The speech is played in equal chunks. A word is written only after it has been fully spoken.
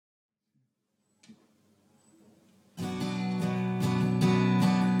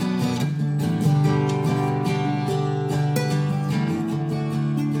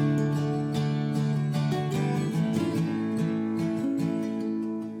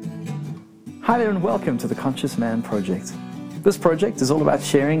Hi there and welcome to the Conscious Man Project. This project is all about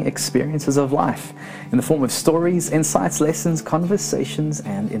sharing experiences of life in the form of stories, insights, lessons, conversations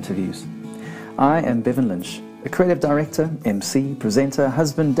and interviews. I am Bevan Lynch, a creative director, MC, presenter,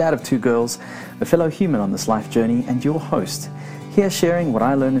 husband, dad of 2 girls, a fellow human on this life journey and your host, here sharing what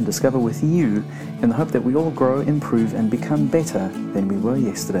I learn and discover with you in the hope that we all grow, improve and become better than we were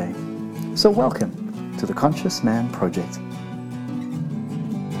yesterday. So welcome to the Conscious Man Project.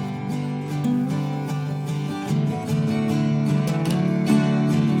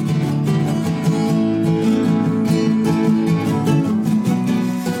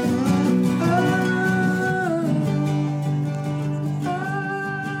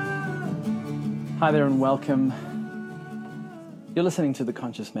 Hi there and welcome. You're listening to the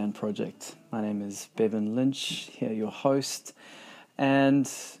Conscious Man Project. My name is Bevan Lynch, here your host. And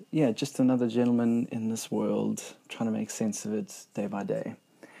yeah, just another gentleman in this world trying to make sense of it day by day.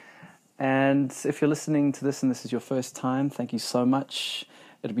 And if you're listening to this and this is your first time, thank you so much.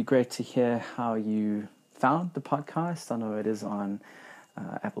 It'd be great to hear how you found the podcast. I know it is on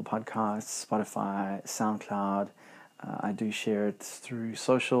Apple Podcasts, Spotify, SoundCloud. I do share it through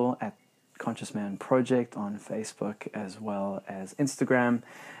social at Conscious Man Project on Facebook as well as Instagram,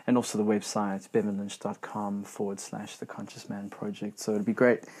 and also the website bevanlynch.com/the Conscious Man Project. So it'd be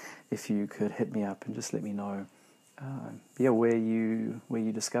great if you could hit me up and just let me know where you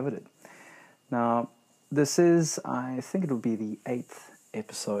discovered it. Now this is, I think it'll be the 8th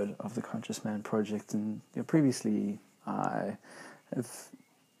episode of the Conscious Man Project, and previously I have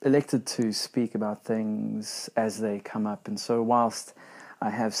elected to speak about things as they come up, and so whilst I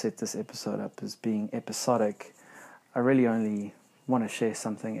have set this episode up as being episodic, I really only want to share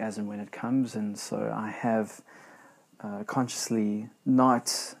something as and when it comes, and so I have consciously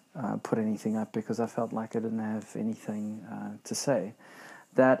not put anything up because I felt like I didn't have anything to say.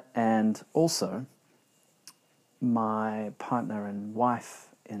 That, and also my partner and wife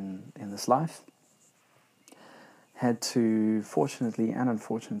in this life had to, fortunately and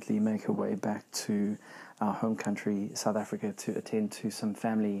unfortunately, make her way back to our home country, South Africa, to attend to some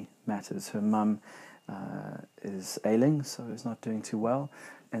family matters. Her mum is ailing, so is not doing too well.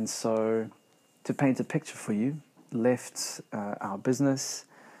 And so, to paint a picture for you, left our business,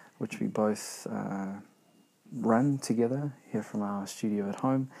 which we both run together here from our studio at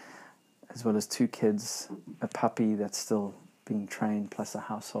home, as well as 2 kids, a puppy that's still being trained, plus a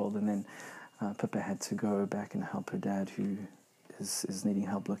household, and then Pippa had to go back and help her dad, who is needing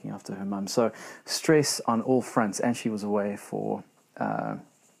help looking after her mum. So stress on all fronts, and she was away for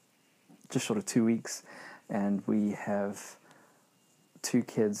just short of 2 weeks, and we have 2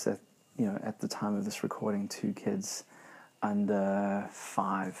 kids at the time of this recording, 2 kids under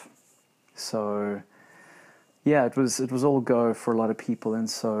 5. So yeah, it was all go for a lot of people, and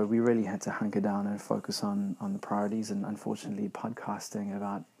so we really had to hunker down and focus on the priorities. And unfortunately, podcasting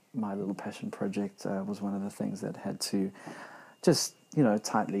about my little passion project was one of the things that had to just,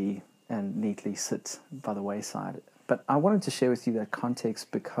 tightly and neatly sit by the wayside. But I wanted to share with you that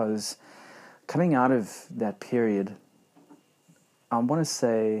context because coming out of that period, I want to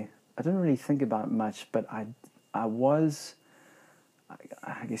say I didn't really think about it much, but I was,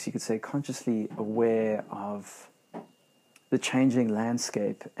 I guess you could say, consciously aware of the changing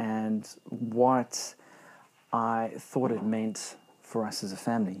landscape and what I thought it meant for us as a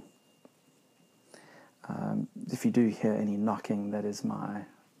family. If you do hear any knocking, that is my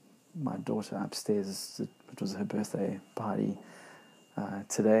daughter upstairs. It was her birthday party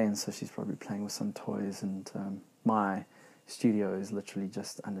today, and so she's probably playing with some toys, and my studio is literally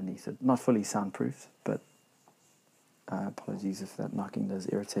just underneath it. Not fully soundproof, but apologies if that knocking does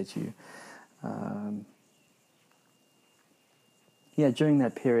irritate you. During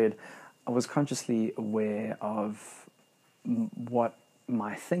that period, I was consciously aware of what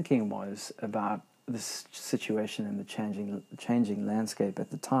my thinking was about this situation and the changing landscape at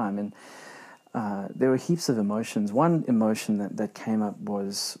the time, and there were heaps of emotions. One emotion that came up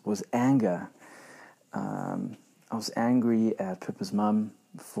was anger. I was angry at Pippa's mum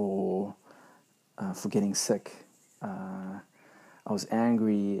for getting sick. I was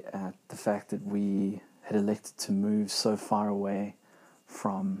angry at the fact that we had elected to move so far away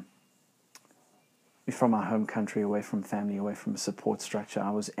from our home country, away from family, away from a support structure.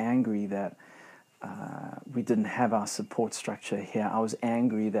 I was angry that we didn't have our support structure here. I was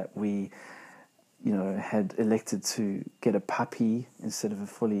angry that we, had elected to get a puppy instead of a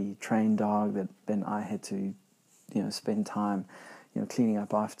fully trained dog, that then I had to, spend time, cleaning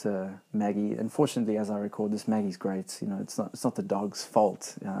up after Maggie. Unfortunately, as I record this, Maggie's great. It's not the dog's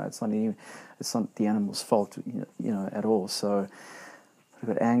fault. It's not the animal's fault, at all. So I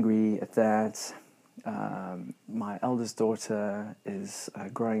got angry at that. My eldest daughter is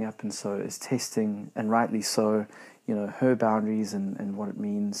growing up, and so is testing, and rightly so, her boundaries and what it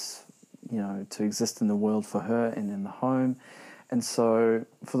means, to exist in the world for her and in the home. And so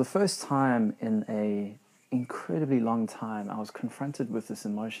for the first time in a incredibly long time, I was confronted with this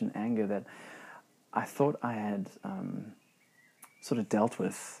emotion, anger, that I thought I had sort of dealt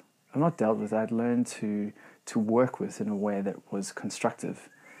with. Or not dealt with, I'd learned to work with in a way that was constructive.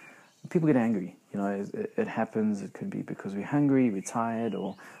 People get angry, it happens. It could be because we're hungry, we're tired,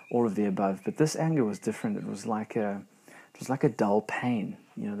 or all of the above. But this anger was different. It was like a dull pain,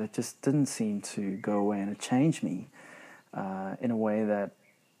 that just didn't seem to go away, and it changed me in a way that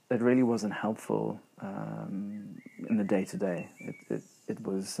really wasn't helpful in the day to day. It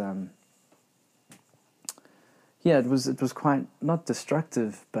was. It was quite, not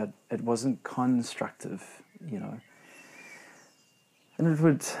destructive, but it wasn't constructive, And it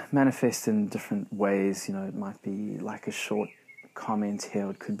would manifest in different ways, it might be like a short comment here,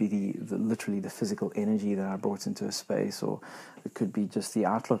 it could be literally the physical energy that I brought into a space, or it could be just the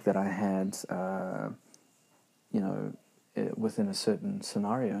outlook that I had, within a certain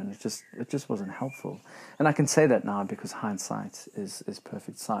scenario, and it just wasn't helpful. And I can say that now because hindsight is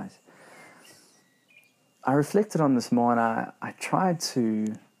perfect sight. I reflected on this more, and I tried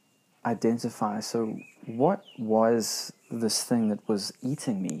to identify, so what was this thing that was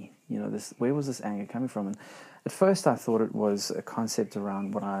eating me? Where was this anger coming from? And at first I thought it was a concept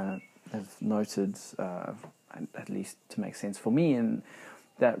around what I have noted, at least to make sense for me, and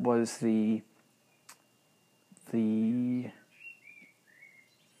that was the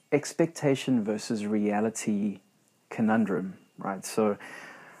expectation versus reality conundrum, right? So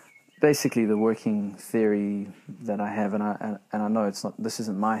basically, the working theory that I have, and I know this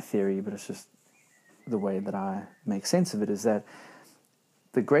isn't my theory, but it's just the way that I make sense of it, is that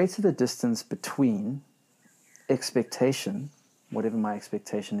the greater the distance between expectation, whatever my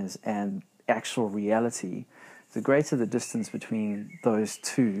expectation is, and actual reality, the greater the distance between those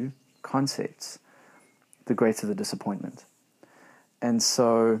two concepts, the greater the disappointment. And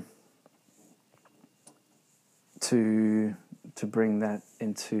so to bring that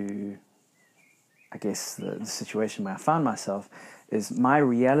into, I guess, the situation where I found myself, is my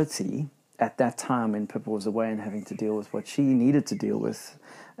reality at that time when Pippa was away and having to deal with what she needed to deal with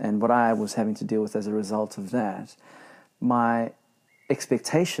and what I was having to deal with as a result of that. My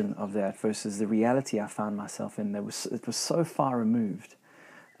expectation of that versus the reality I found myself in, it was so far removed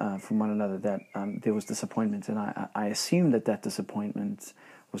from one another that there was disappointment, and I assumed that disappointment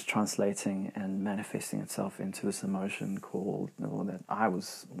was translating and manifesting itself into this emotion called, or that I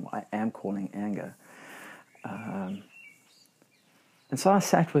am calling anger. And so I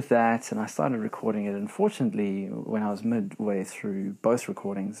sat with that and I started recording it. Unfortunately, when I was midway through both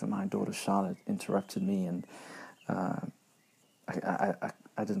recordings, my daughter Charlotte interrupted me, and I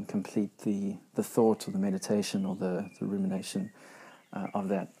didn't complete the thought or the meditation or the rumination of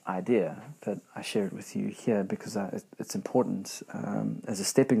that idea, but I share it with you here because it's important as a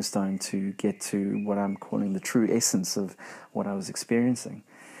stepping stone to get to what I'm calling the true essence of what I was experiencing.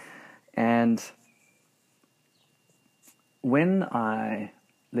 And when I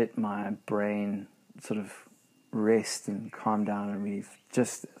let my brain sort of rest and calm down, and we've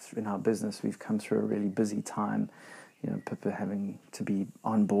just, in our business, we've come through a really busy time, Pippa having to be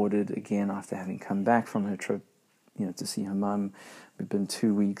onboarded again after having come back from her trip, to see her mum. We've been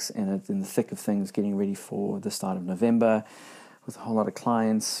 2 weeks in the thick of things, getting ready for the start of November, with a whole lot of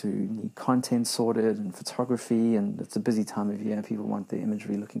clients who need content sorted and photography, and it's a busy time of year. People want their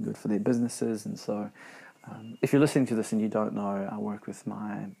imagery looking good for their businesses, and so if you're listening to this and you don't know, I work with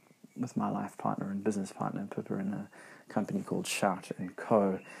my life partner and business partner, Pippa, in a company called Shout &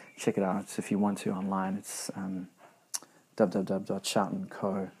 Co. Check it out if you want to online. It's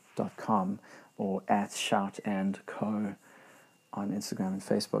www.shoutandco.com or @shoutandco on Instagram and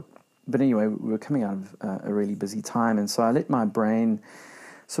Facebook. But anyway, we were coming out of a really busy time, and so I let my brain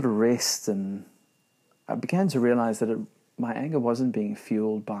sort of rest, and I began to realize that my anger wasn't being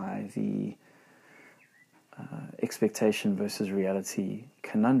fueled by the expectation versus reality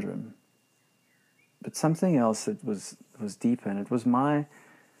conundrum, but something else that was deeper, and it was my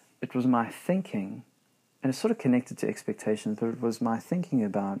thinking, and it's sort of connected to expectations, but it was my thinking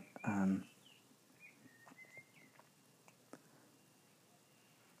about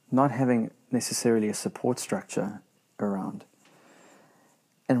not having necessarily a support structure around.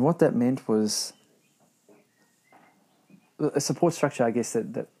 And what that meant was a support structure, I guess,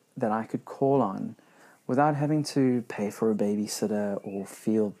 that I could call on without having to pay for a babysitter or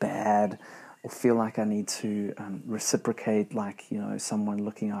feel bad feel like I need to reciprocate, like, someone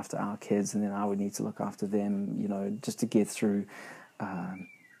looking after our kids, and then I would need to look after them, just to get through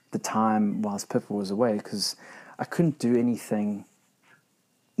the time whilst Pippa was away, because I couldn't do anything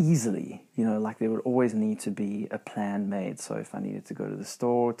easily, like there would always need to be a plan made. So if I needed to go to the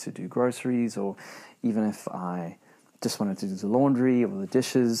store to do groceries, or even if I just wanted to do the laundry or the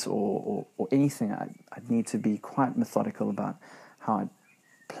dishes or anything, I'd need to be quite methodical about how I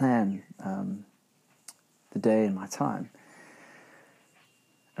plan the day and my time.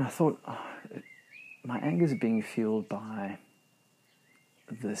 And I thought, my anger is being fueled by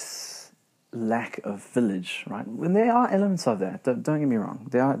this lack of village, right? When there are elements of that, don't get me wrong,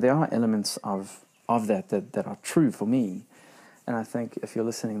 there are elements of that are true for me. And I think if you're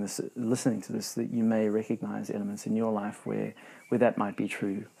listening to this, that you may recognize elements in your life where that might be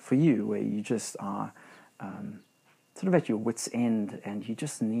true for you, where you just are sort of at your wit's end, and you're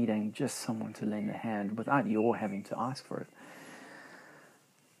just needing just someone to lend a hand without your having to ask for it.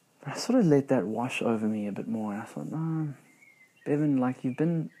 But I sort of let that wash over me a bit more, and I thought, no, Bevan, like you've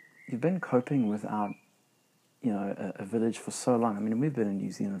been coping without, a village for so long. I mean, we've been in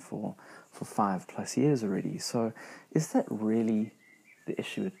New Zealand for 5+ years already. So is that really the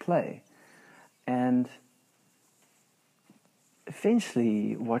issue at play? And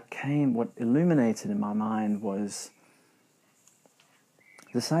eventually what illuminated in my mind was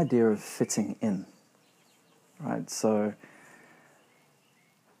this idea of fitting in, right? So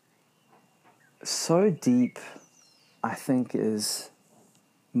deep, I think, is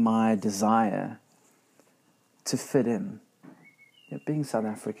my desire to fit in. Being South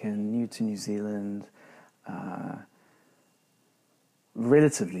African, new to New Zealand,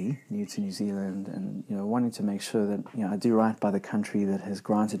 relatively new to New Zealand, and wanting to make sure that I do right by the country that has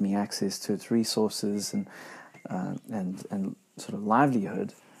granted me access to its resources and sort of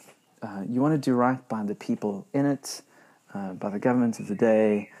livelihood. You want to do right by the people in it, by the government of the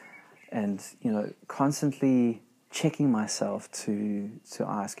day, and constantly checking myself to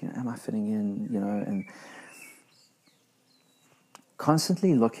ask, am I fitting in? And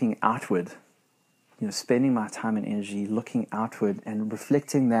constantly looking outward, spending my time and energy looking outward and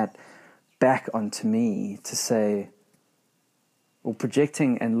reflecting that back onto me to say, or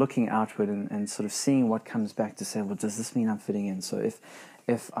projecting and looking outward and sort of seeing what comes back to say, well, does this mean I'm fitting in? So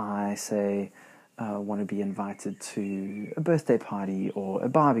if I say, want to be invited to a birthday party or a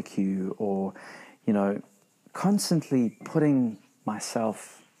barbecue, or, constantly putting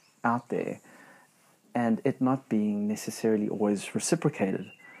myself out there, and it not being necessarily always reciprocated,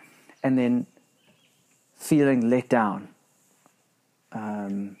 and then feeling let down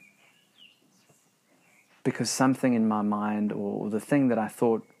because something in my mind or the thing that I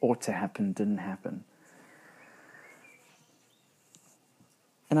thought ought to happen didn't happen.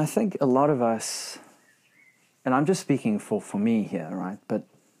 And I think a lot of us, and I'm just speaking for me here, right? But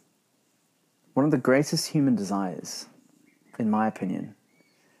one of the greatest human desires, in my opinion,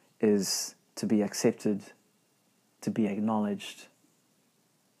 is to be accepted, to be acknowledged,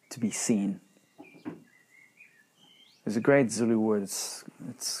 to be seen. There's a great Zulu word, it's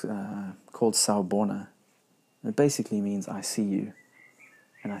called Sawubona. It basically means I see you,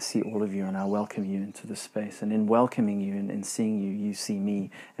 and I see all of you, and I welcome you into this space. And in welcoming you and in seeing you, you see me,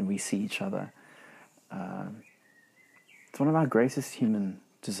 and we see each other. It's one of our greatest human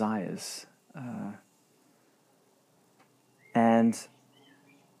desires. And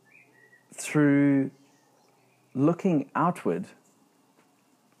through looking outward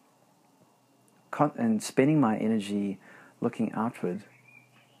and spending my energy looking outward,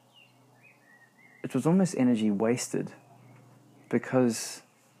 it was almost energy wasted, because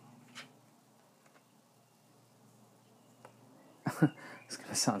it's going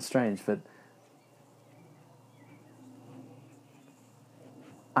to sound strange, but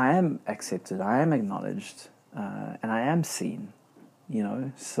I am accepted, I am acknowledged, and I am seen,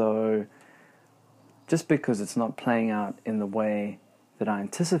 so just because it's not playing out in the way that I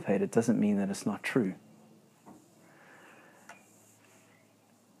anticipate, it doesn't mean that it's not true.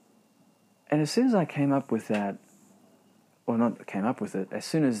 And as soon as I came up with that, or not came up with it, as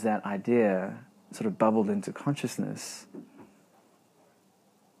soon as that idea sort of bubbled into consciousness,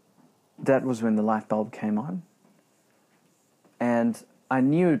 that was when the light bulb came on. And I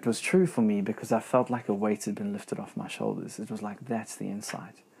knew it was true for me because I felt like a weight had been lifted off my shoulders. It was like, that's the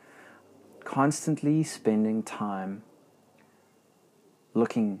insight. Constantly spending time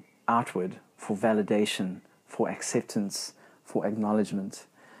looking outward for validation, for acceptance, for acknowledgement.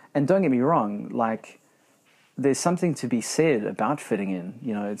 And don't get me wrong, like, there's something to be said about fitting in.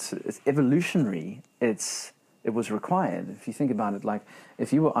 It's evolutionary. It's it was required. If you think about it, like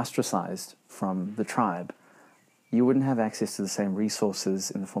if you were ostracized from the tribe, you wouldn't have access to the same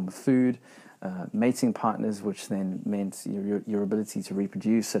resources in the form of food, mating partners, which then meant your ability to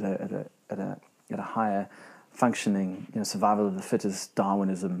reproduce at a higher functioning, survival of the fittest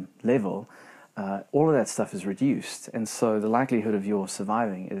Darwinism level. All of that stuff is reduced, and so the likelihood of your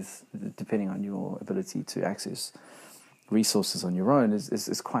surviving is, depending on your ability to access resources on your own,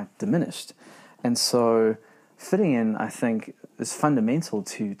 is quite diminished. And so fitting in, I think, is fundamental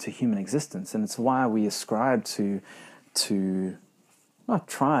to human existence, and it's why we ascribe to not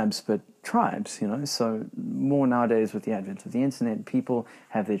tribes, but tribes, So more nowadays with the advent of the internet, people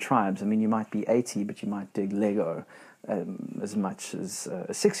have their tribes. I mean, you might be 80, but you might dig Lego as much as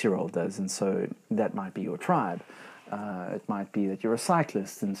a 6-year-old does, and so that might be your tribe. It might be that you're a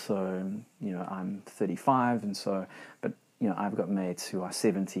cyclist, and so, I'm 35, and so, but, I've got mates who are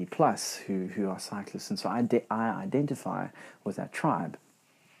 70 plus who are cyclists, and so I identify with that tribe.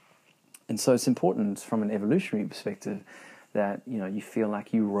 And so it's important from an evolutionary perspective that, you feel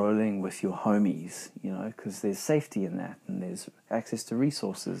like you're rolling with your homies, because there's safety in that, and there's access to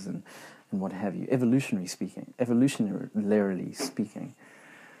resources and what have you, evolutionarily speaking.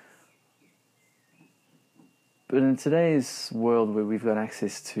 But in today's world where we've got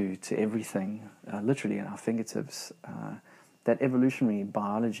access to everything, literally at our fingertips, that evolutionary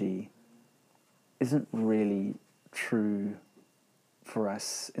biology isn't really true for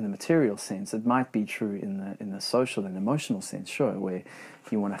us in the material sense. It might be true in the social and emotional sense, sure, where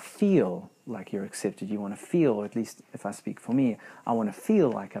you want to feel like you're accepted. You want to feel, at least if I speak for me, I want to feel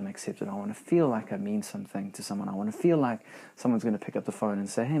like I'm accepted. I want to feel like I mean something to someone. I want to feel like someone's going to pick up the phone and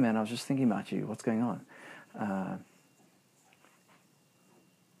say, "Hey man, I was just thinking about you. What's going on?"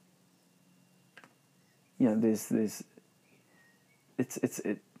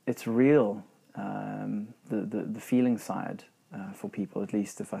 It's real. The feeling side for people, at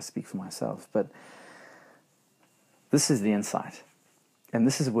least if I speak for myself. But this is the insight, and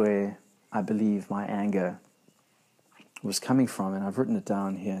this is where I believe my anger was coming from, and I've written it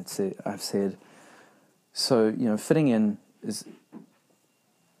down here. I've said, so fitting in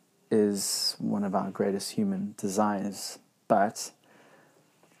is one of our greatest human desires, but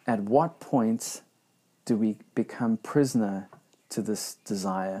at what point do we become prisoner to this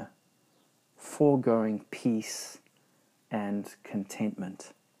desire, foregoing peace and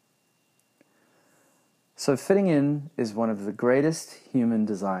contentment? So fitting in is one of the greatest human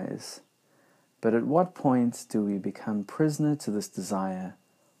desires, but at what point do we become prisoner to this desire,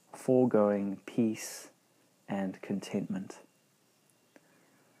 foregoing peace and contentment?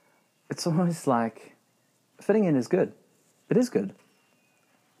 It's almost like fitting in is good. It is good.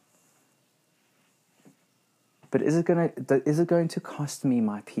 But is it going to cost me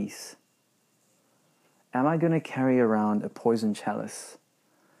my peace? Am I going to carry around a poison chalice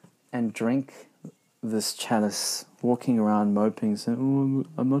and drink this chalice, walking around moping, saying, "Oh,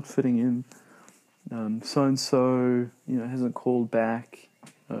 I'm not fitting in. So-and-so, hasn't called back.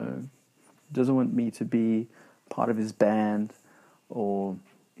 Doesn't want me to be part of his band, or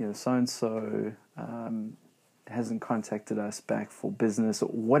so-and-so hasn't contacted us back for business," or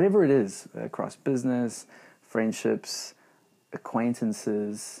whatever it is, across business, friendships,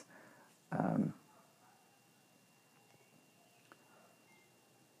 acquaintances.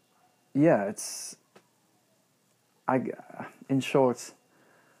 In short,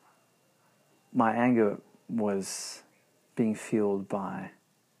 my anger was being fueled by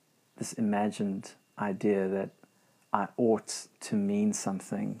this imagined idea that I ought to mean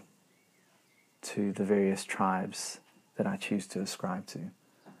something to the various tribes that I choose to ascribe to.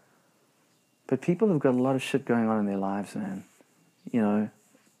 But people have got a lot of shit going on in their lives, man.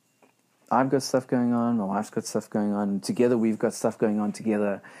 I've got stuff going on, my wife's got stuff going on, and together we've got stuff going on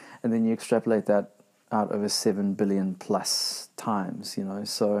together, and then you extrapolate that out over 7 billion plus times,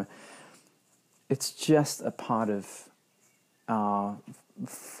 so it's just a part of our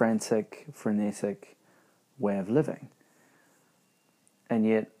frenetic way of living. And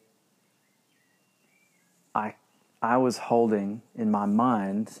yet I was holding in my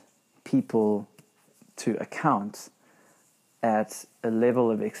mind people to account at a level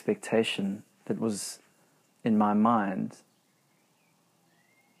of expectation that was in my mind,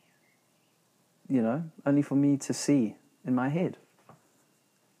 only for me to see in my head.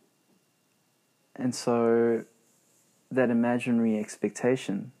 And so that imaginary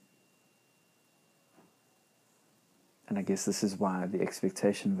expectation, and I guess this is why the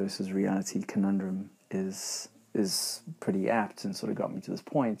expectation versus reality conundrum is pretty apt and sort of got me to this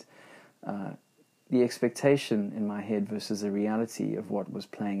point. The expectation in my head versus the reality of what was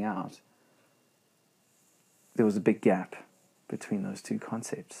playing out there was a big gap between those two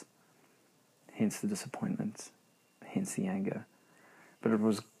concepts. Hence the disappointment, hence the anger. But it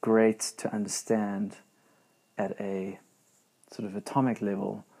was great to understand at a sort of atomic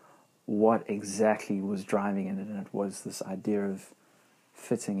level what exactly was driving it, and it was this idea of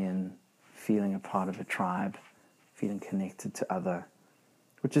fitting in, feeling a part of a tribe, feeling connected to other,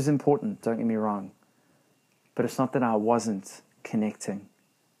 which is important, don't get me wrong. But it's not that I wasn't connecting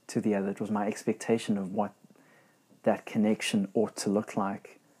to the other. It was my expectation of what that connection ought to look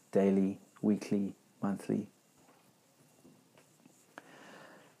like daily, weekly, monthly.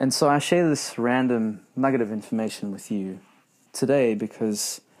 And so I share this random nugget of information with you today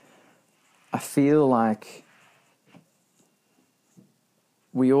because I feel like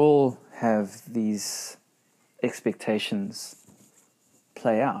we all have these expectations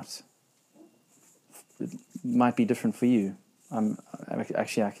play out. It might be different for you.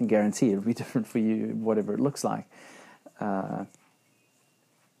 Actually, I can guarantee it'll be different for you, whatever it looks like.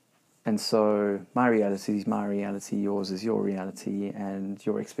 And so my reality is my reality, yours is your reality, and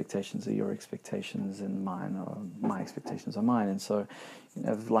your expectations are your expectations, and mine are my expectations are mine. And so you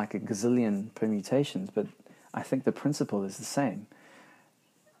have like a gazillion permutations, but I think the principle is the same.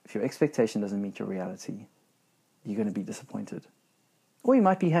 If your expectation doesn't meet your reality, you're going to be disappointed. Or you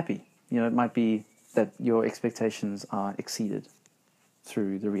might be happy. It might be that your expectations are exceeded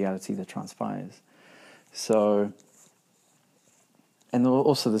through the reality that transpires. So, and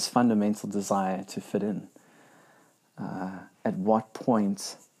also this fundamental desire to fit in. At what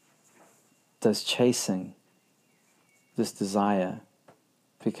point does chasing this desire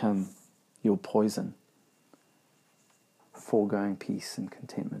become your poison, foregoing peace and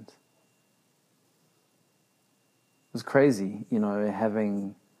contentment? It was crazy,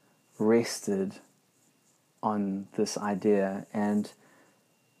 having rested on this idea, and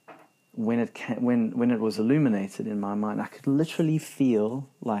when it was illuminated in my mind, I could literally feel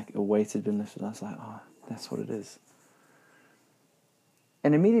like a weight had been lifted. I was like, oh, that's what it is.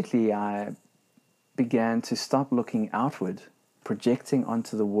 And immediately I began to stop looking outward, projecting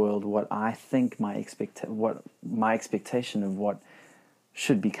onto the world what I think my expectation of what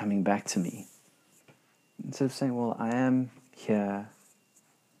should be coming back to me. Instead of saying, well, I am here,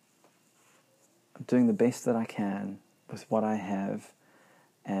 I'm doing the best that I can with what I have,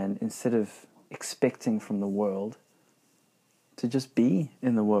 and instead of expecting from the world, to just be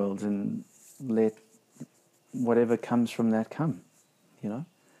in the world and let whatever comes from that come, I know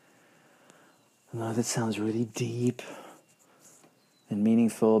that sounds really deep and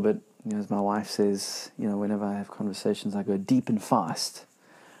meaningful, but as my wife says, whenever I have conversations, I go deep and fast.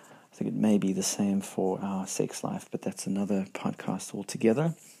 I think it may be the same for our sex life, but that's another podcast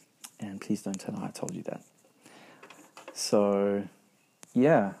altogether. And please don't tell her I told you that. So,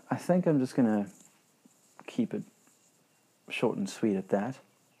 yeah, I think I'm just going to keep it short and sweet at that,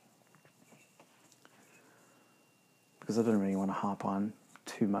 because I don't really want to harp on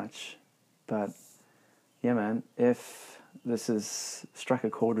too much. But, yeah, man, if this has struck a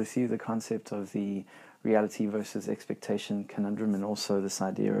chord with you, the concept of the reality versus expectation conundrum, and also this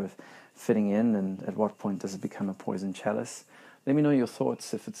idea of fitting in, and at what point does it become a poison chalice, let me know your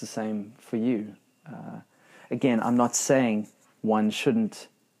thoughts if it's the same for you. Again, I'm not saying one shouldn't,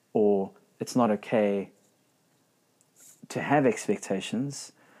 or it's not okay to have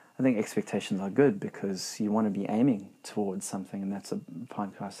expectations. I think expectations are good because you want to be aiming towards something, and that's a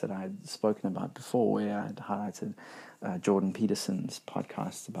podcast that I had spoken about before, where I had highlighted Jordan Peterson's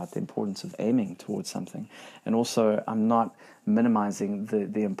podcast about the importance of aiming towards something. And also, I'm not minimizing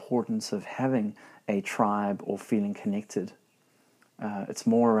the importance of having a tribe or feeling connected. It's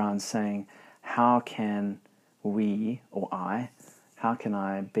more around saying, how can we, or how can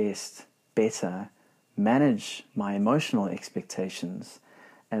I better manage my emotional expectations,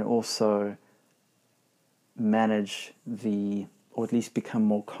 and also manage or at least become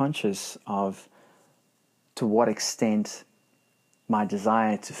more conscious of to what extent my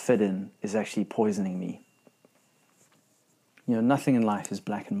desire to fit in is actually poisoning me. Nothing in life is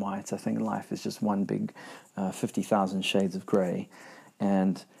black and white. I think life is just one big 50,000 shades of grey,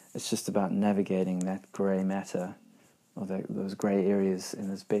 and it's just about navigating that grey matter, or those grey areas,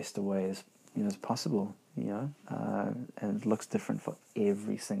 in as best a way as possible. And it looks different for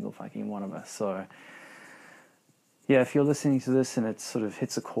every single fucking one of us. So, yeah, if you're listening to this and it sort of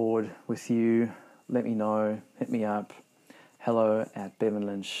hits a chord with you, let me know. Hit me up.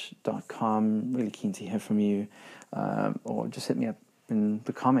 hello@bevanlynch.com. Really keen to hear from you. Or just hit me up in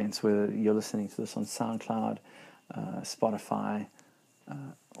the comments whether you're listening to this on SoundCloud, Spotify,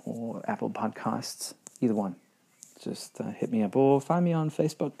 or Apple Podcasts. Either one. Just hit me up, or find me on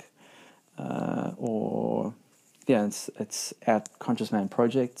Facebook. or yeah, it's at Conscious Man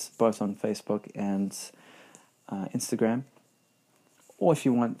Project, both on Facebook and Instagram. Or if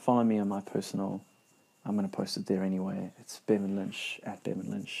you want, follow me on my personal. I'm going to post it there anyway. It's Bevan Lynch, at Bevan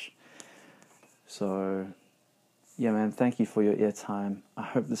Lynch. So, yeah, man, thank you for your airtime. I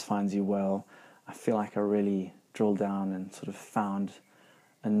hope this finds you well. I feel like I really drilled down and sort of found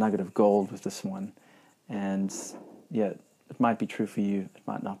a nugget of gold with this one. And, yeah, it might be true for you. It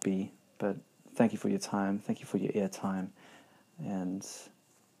might not be. But thank you for your time. Thank you for your airtime. And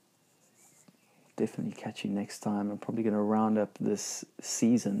definitely catch you next time. I'm probably going to round up this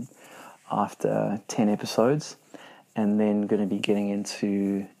season after 10 episodes, and then going to be getting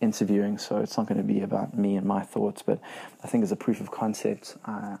into interviewing. So it's not going to be about me and my thoughts, but I think as a proof of concept,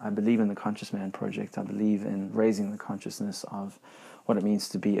 I believe in the Conscious Man Project. I believe in raising the consciousness of what it means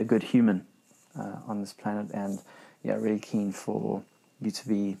to be a good human on this planet, and yeah, really keen for you to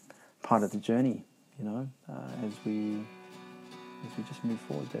be part of the journey, as we just move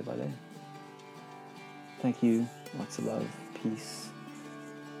forward day by day. Thank you. Lots of love.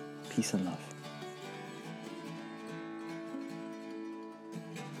 Peace and love.